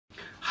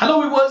Hello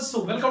viewers,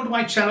 so welcome to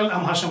my channel.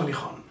 I'm Hasham Ali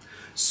Khan.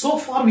 So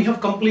far we have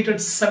completed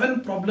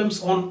 7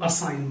 problems on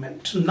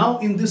assignment. Now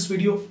in this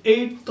video,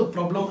 8th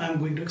problem I am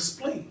going to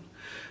explain.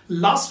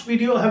 Last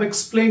video I have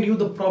explained you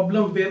the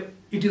problem where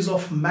it is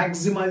of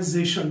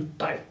maximization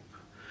type.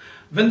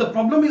 When the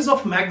problem is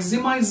of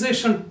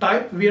maximization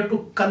type, we have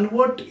to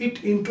convert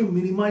it into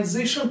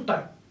minimization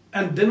type,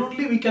 and then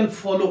only we can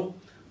follow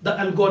the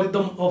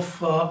algorithm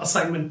of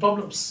assignment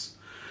problems.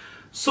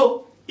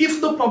 So if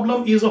the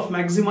problem is of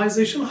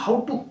maximization,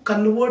 how to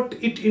convert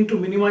it into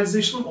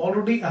minimization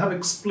already I have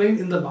explained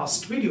in the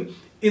last video.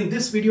 In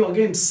this video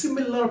again,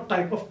 similar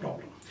type of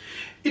problem.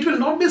 It will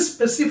not be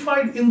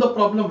specified in the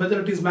problem whether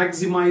it is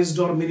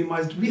maximized or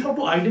minimized. We have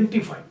to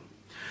identify.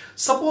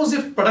 Suppose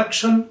if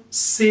production,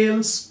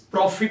 sales,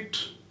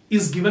 profit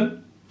is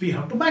given, we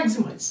have to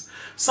maximize.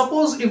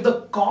 Suppose if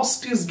the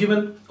cost is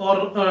given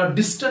or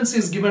distance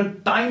is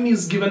given, time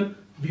is given,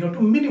 we have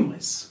to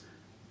minimize.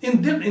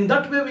 In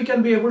that way we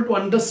can be able to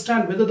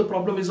understand whether the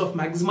problem is of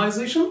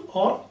maximization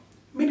or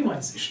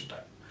minimization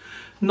type.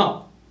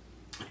 Now,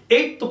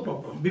 8th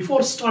problem.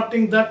 Before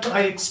starting that,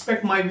 I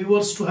expect my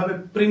viewers to have a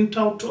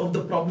printout of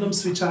the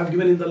problems which I have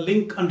given in the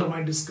link under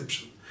my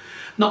description.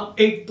 Now,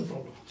 8th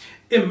problem.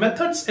 A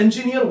methods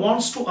engineer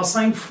wants to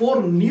assign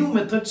 4 new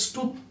methods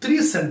to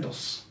 3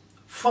 centers.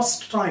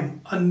 First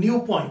time, a new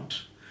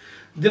point.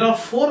 There are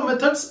 4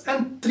 methods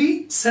and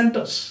 3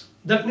 centers.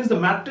 That means the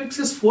matrix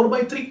is 4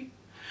 by 3.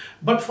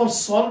 But for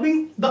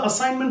solving the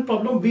assignment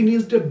problem, we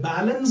need a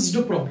balanced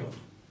problem.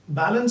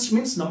 Balanced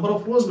means number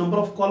of rows, number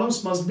of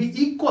columns must be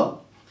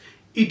equal.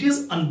 It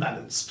is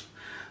unbalanced.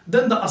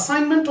 Then the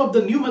assignment of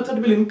the new method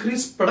will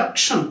increase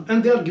production,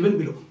 and they are given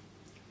below.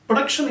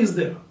 Production is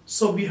there,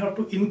 so we have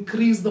to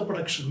increase the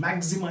production,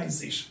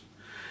 maximization.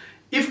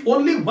 If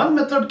only one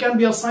method can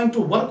be assigned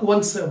to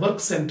work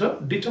center,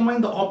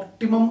 determine the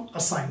optimum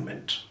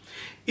assignment.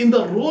 In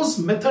the rows,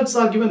 methods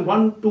are given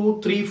 1,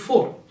 2, 3,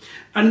 4.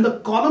 And in the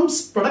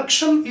columns,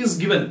 production is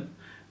given.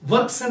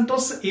 Work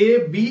centers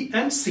A, B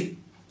and C.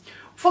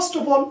 First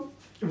of all,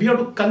 we have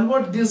to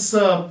convert this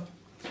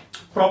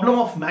problem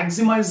of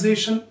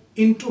maximization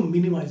into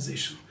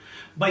minimization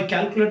by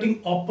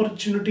calculating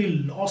opportunity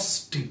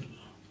loss table.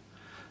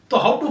 So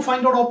how to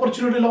find out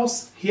opportunity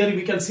loss? Here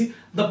we can see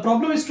the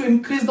problem is to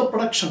increase the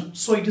production,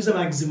 so it is a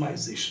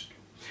maximization.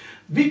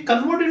 We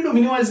convert into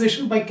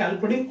minimization by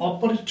calculating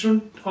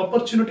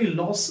opportunity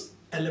loss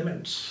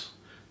elements.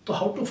 So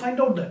how to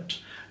find out that?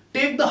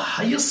 Take the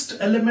highest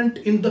element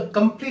in the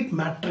complete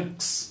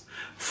matrix.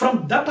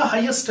 From that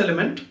highest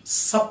element,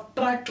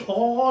 subtract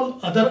all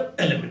other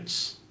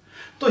elements.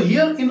 So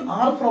here in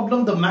our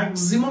problem, the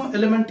maximum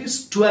element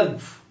is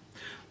 12.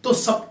 So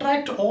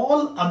subtract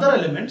all other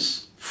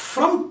elements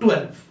from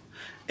 12.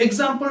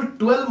 Example,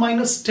 12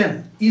 minus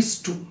 10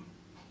 is 2.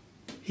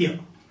 Here.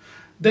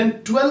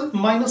 Then 12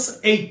 minus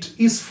 8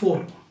 is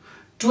 4.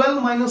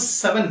 12 minus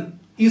 7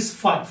 is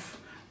 5.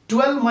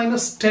 12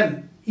 minus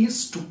 10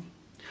 is 2.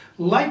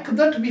 Like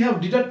that, we have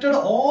deducted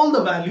all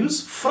the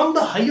values from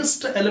the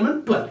highest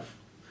element 12.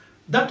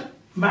 That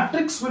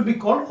matrix will be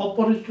called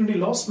opportunity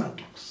loss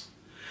matrix.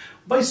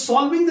 By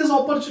solving this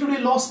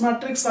opportunity loss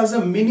matrix as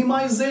a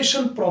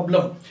minimization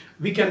problem,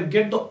 we can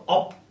get the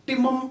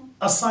optimum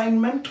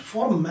assignment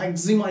for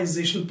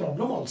maximization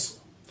problem also.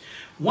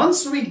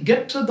 Once we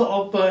get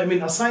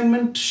the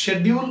assignment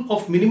schedule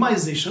of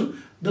minimization,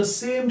 the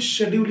same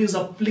schedule is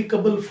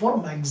applicable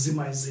for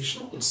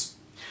maximization also.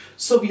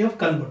 So we have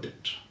converted.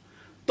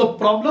 The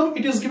problem,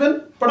 it is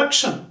given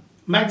production,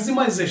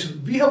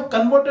 maximization. We have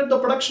converted the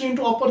production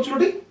into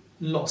opportunity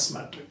loss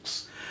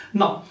matrix.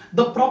 Now,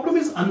 the problem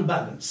is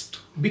unbalanced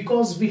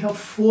because we have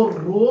 4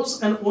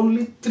 rows and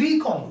only 3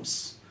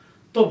 columns.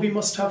 So we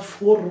must have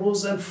 4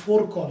 rows and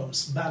 4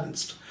 columns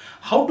balanced.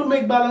 How to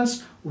make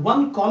balanced?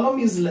 One column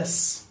is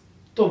less.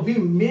 So we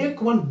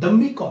make one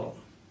dummy column.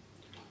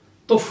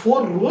 So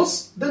 4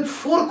 rows, then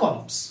 4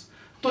 columns.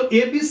 So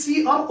A, B,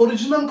 C are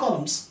original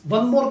columns.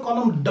 One more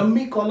column,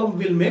 dummy column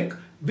will make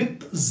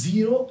with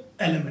 0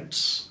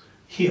 elements.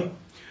 Here,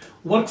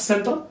 work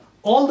center,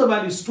 all the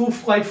values 2,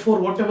 5, 4,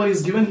 whatever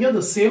is given here,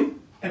 the same.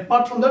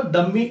 Apart from the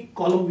dummy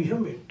column we have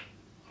made.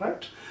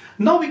 Right?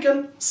 Now we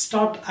can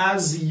start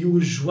as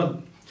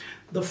usual.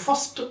 The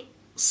first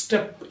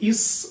step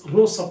is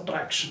row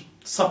subtraction.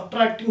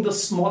 Subtracting the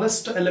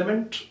smallest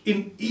element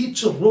in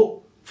each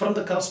row from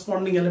the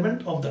corresponding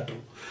element of that row.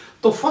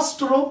 The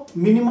first row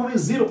minimum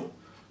is 0.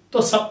 So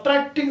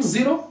subtracting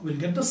 0 will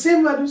get the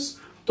same values.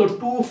 So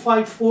 2,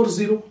 5, 4,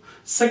 0.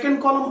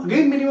 Second column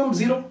again minimum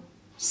 0.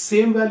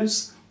 Same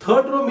values.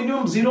 Third row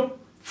minimum 0.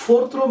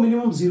 Fourth row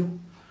minimum 0.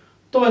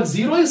 So when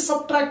 0 is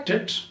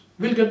subtracted,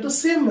 we'll get the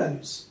same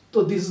values.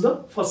 So this is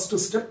the first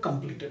step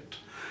completed.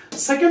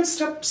 Second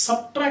step,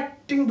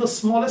 subtracting the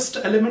smallest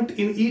element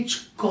in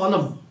each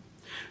column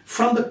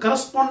from the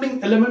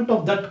corresponding element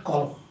of that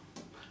column.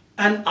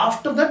 And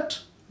after that,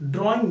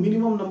 drawing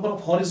minimum number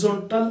of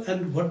horizontal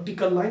and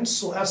vertical lines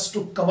so as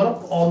to cover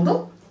up all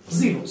the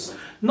zeros.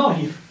 Now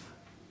here,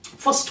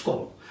 first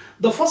column.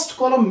 The first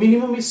column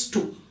minimum is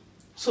 2.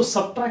 So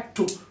subtract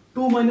 2.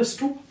 2 minus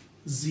 2,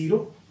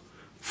 0.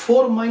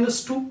 4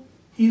 minus 2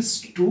 is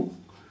 2.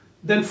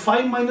 Then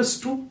 5 minus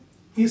 2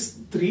 is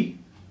 3.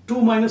 2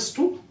 minus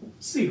 2,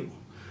 0.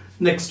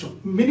 Next one,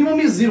 minimum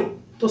is 0.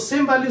 So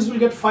same values will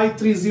get 5,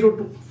 3, 0,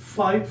 2.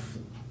 5,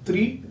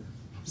 3,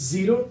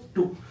 0,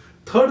 2.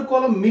 Third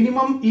column,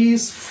 minimum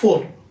is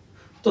 4.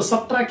 So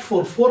subtract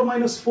 4. 4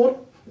 minus 4,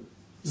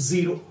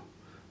 0.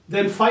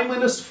 Then 5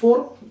 minus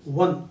 4,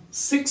 1.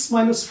 6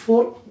 minus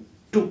 4,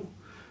 2.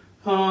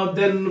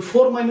 Then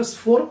 4 minus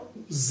 4,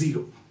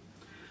 0.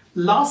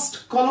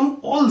 Last column,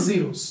 all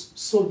zeros.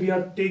 So we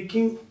are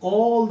taking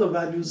all the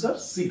values are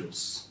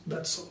zeros.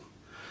 That's all.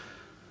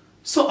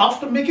 So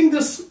after making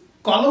this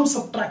column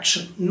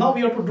subtraction, now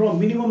we have to draw a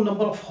minimum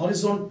number of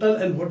horizontal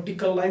and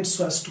vertical lines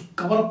so as to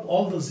cover up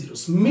all the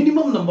zeros.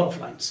 Minimum number of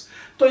lines.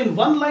 So in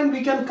one line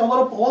we can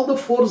cover up all the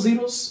 4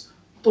 zeros.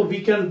 So we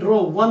can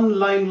draw one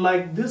line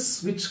like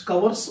this which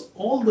covers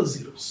all the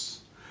zeros.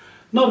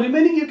 Now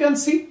remaining you can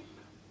see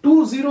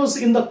 2 zeros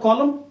in the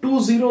column, 2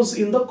 zeros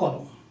in the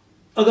column.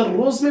 अगर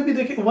rows में भी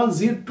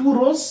देखें 2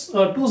 rows,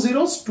 2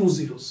 zeros, 2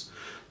 zeros.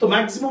 So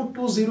maximum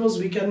 2 zeros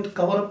we can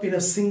cover up in a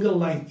single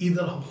line,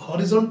 either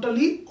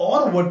horizontally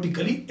or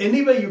vertically,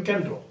 any way you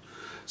can draw.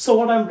 So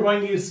what I am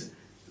drawing is,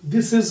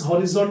 this is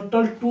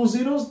horizontal 2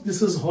 zeros,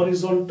 this is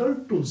horizontal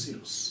 2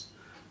 zeros.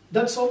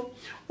 That's all.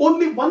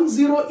 Only 1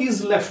 zero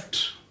is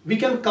left. We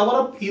can cover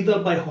up either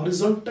by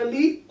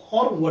horizontally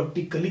or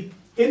vertically,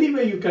 any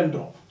way you can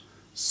draw.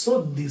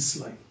 So this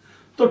line.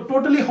 So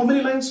totally how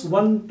many lines?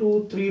 1,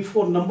 2, 3,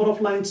 4. Number of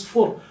lines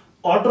 4.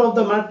 Order of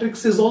the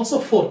matrix is also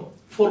 4.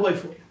 4 by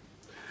 4.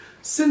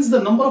 Since the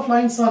number of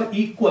lines are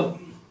equal,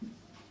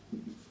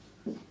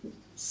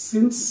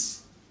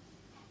 since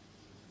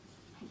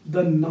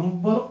the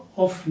number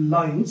of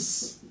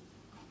lines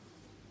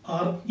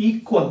are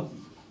equal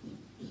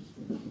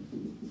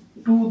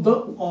to the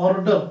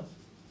order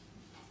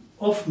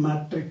of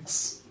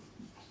matrix,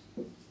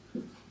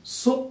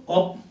 so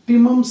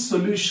optimum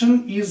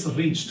solution is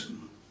reached.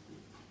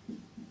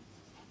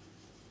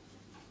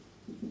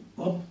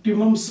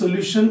 Optimum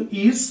solution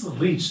is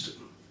reached.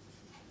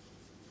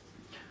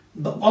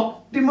 The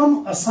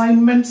optimum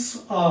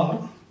assignments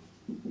are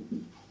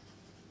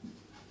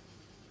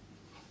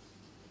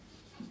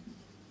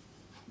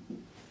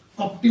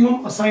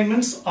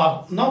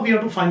now we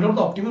have to find out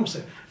the optimum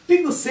set.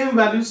 Take the same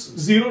values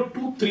 0,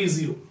 2, 3,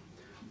 0.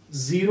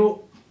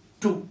 0,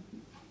 2,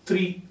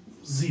 3,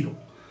 0.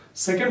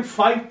 Second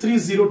 5, 3,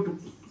 0, 2.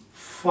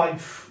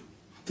 5,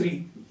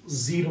 3,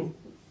 0,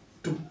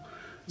 2.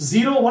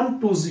 0,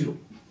 1, 2, 0.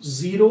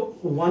 0,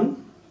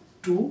 1,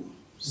 2,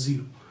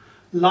 0.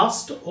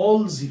 Last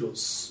all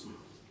zeros.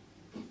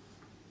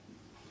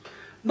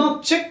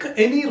 Now check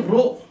any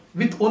row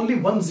with only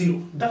 1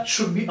 0. That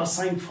should be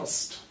assigned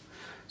first.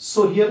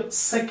 So here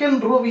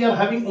second row we are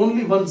having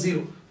only 1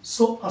 0.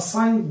 So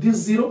assign this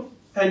 0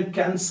 and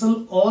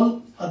cancel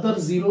all other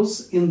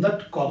zeros in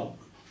that column.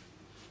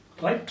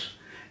 Right?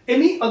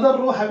 Any other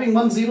row having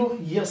 1 0?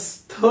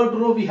 Yes. Third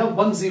row we have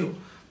 1 0.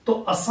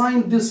 So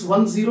assign this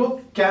 1 0,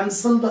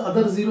 cancel the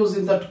other zeros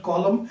in that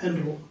column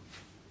and row.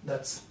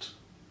 That's it.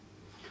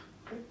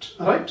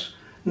 Right?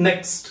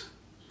 Next.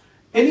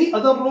 Any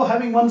other row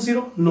having 1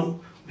 0?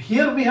 No.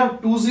 Here we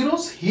have 2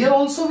 zeros. Here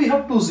also we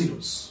have 2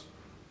 zeros.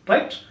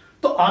 Right?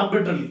 So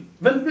arbitrarily.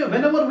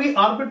 Whenever we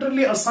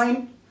arbitrarily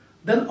assign,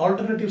 then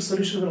alternative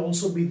solution will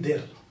also be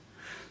there.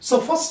 So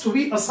first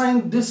we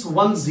assign this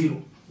 1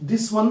 0.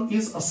 This one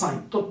is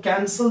assigned. So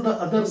cancel the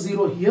other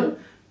 0 here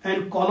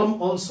and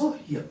column also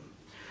here.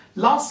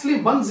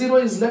 Lastly 1 0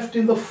 is left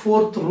in the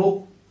 4th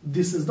row.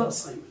 This is the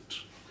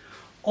assignment.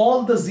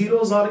 All the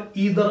zeros are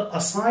either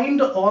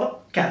assigned or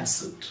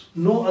cancelled.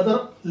 No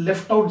other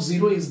left out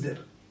 0 is there.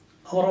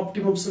 Our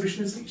optimum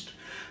solution is reached.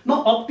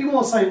 Now optimum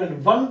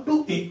assignment 1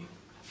 to A.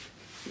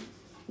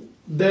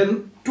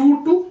 Then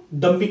 2 to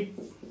dummy.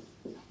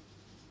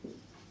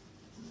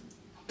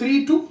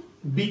 3 to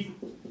B.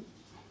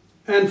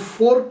 And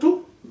 4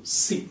 to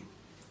C.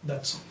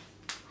 That's all.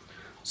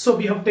 So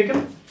we have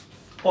taken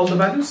all the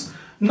values.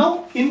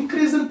 Now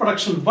increase in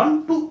production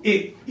 1 to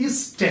A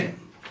is 10.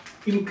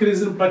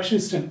 Increase in production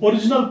is 10.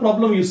 Original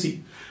problem you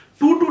see.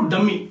 2 to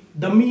dummy.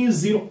 Dummy is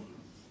 0.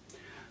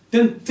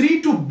 Then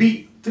 3 to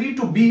B. 3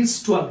 to B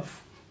is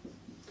 12.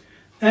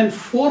 And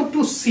 4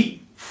 to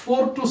C.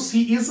 4 to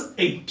C is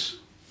 8.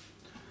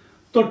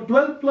 So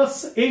 12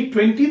 plus 8,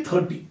 20,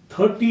 30.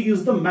 30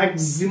 is the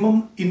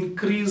maximum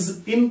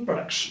increase in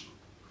production.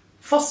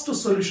 First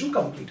solution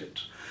completed.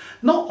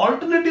 Now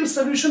alternative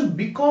solution,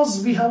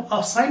 because we have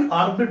assigned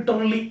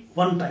arbitrarily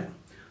one time,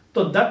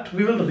 so that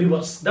we will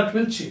reverse, that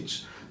will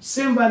change.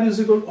 Same value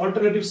is equal to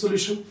alternative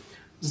solution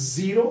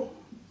 0,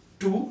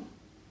 2,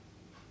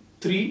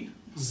 3,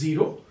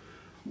 0,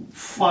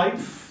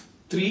 5,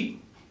 3,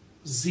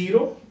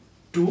 0,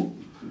 2,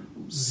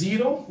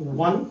 0,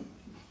 1,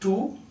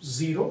 2,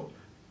 0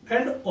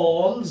 and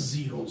all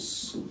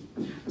zeros.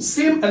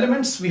 Same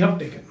elements we have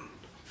taken.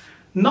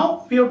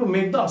 Now we have to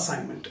make the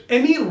assignment.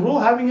 Any row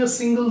having a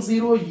single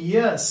 0?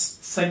 Yes.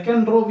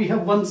 Second row we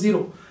have 1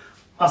 0.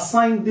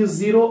 Assign this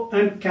 0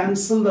 and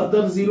cancel the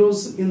other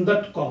zeros in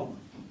that column.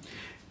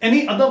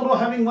 Any other row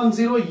having 1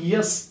 0?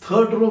 Yes,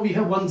 third row we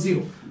have 1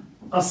 0.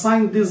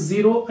 Assign this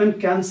 0 and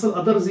cancel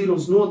other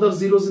zeros. No other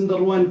zeros in the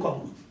row and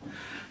column.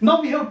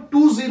 Now we have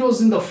 2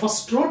 zeros in the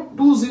first row,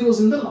 2 zeros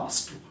in the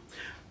last row.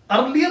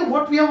 Earlier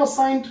what we have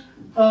assigned,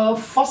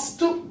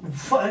 first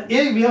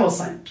A we have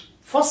assigned.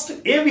 First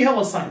A we have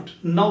assigned.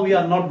 Now we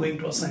are not going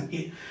to assign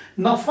A.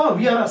 Now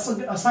we are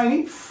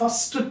assigning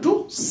first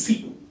to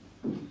C.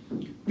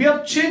 We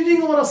are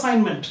changing our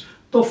assignment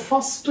to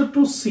first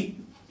to C.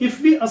 If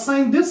we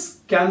assign this,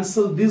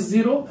 cancel this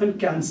 0 and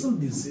cancel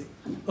this 0.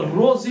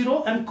 Row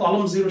 0 and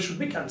column 0 should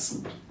be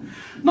cancelled.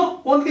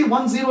 Now only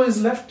 1 0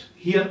 is left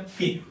here,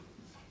 A.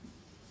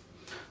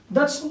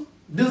 That's all.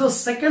 This is a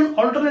second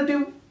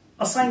alternative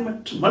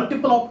assignment,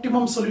 multiple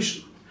optimum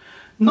solution.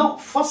 Now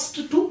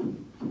first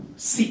to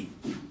C.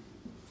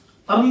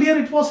 Earlier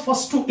it was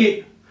first to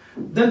A,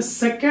 then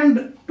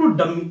second to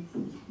dummy,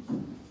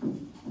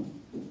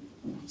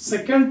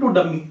 second to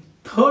dummy,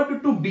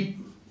 third to B,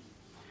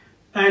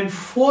 and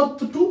fourth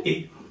to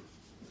A.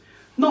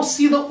 Now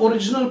see the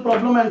original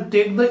problem and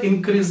take the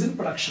increase in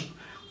production.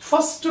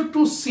 First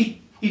to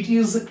C, it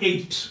is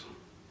 8,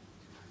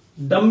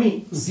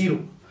 dummy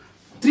 0,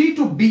 3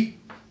 to B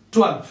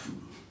 12,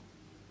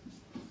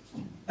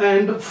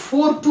 and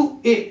 4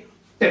 to A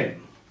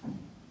 10.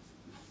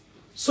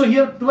 So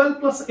here 12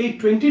 plus 8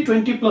 20,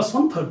 20 plus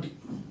 1 30.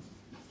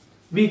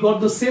 We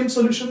got the same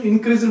solution,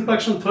 increase in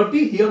production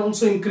 30, here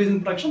also increase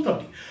in production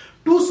 30.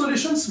 Two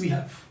solutions we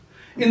have.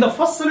 In the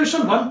first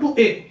solution 1 to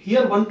A,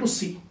 here 1 to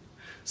C.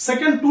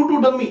 Second 2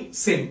 to dummy,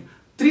 same.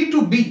 3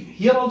 to B,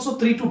 here also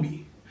 3 to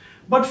B.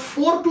 But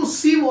 4 to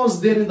C was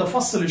there in the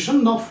first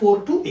solution, now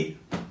 4 to A.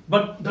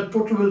 But the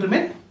total will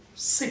remain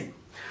same.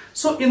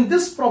 So in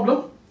this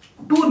problem,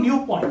 two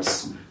new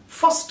points.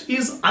 First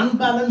is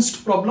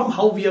unbalanced problem,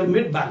 how we have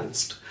made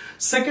balanced.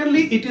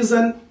 Secondly, it is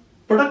an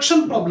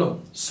production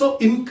problem, so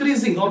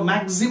increasing or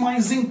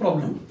maximizing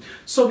problem.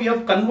 So we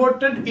have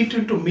converted it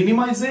into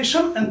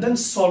minimization and then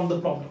solved the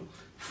problem.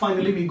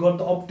 Finally, we got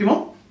the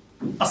optimum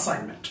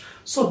assignment.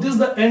 So this is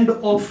the end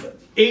of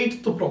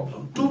 8th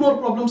problem. Two more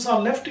problems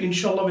are left.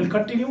 Inshallah, we'll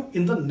continue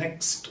in the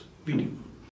next video.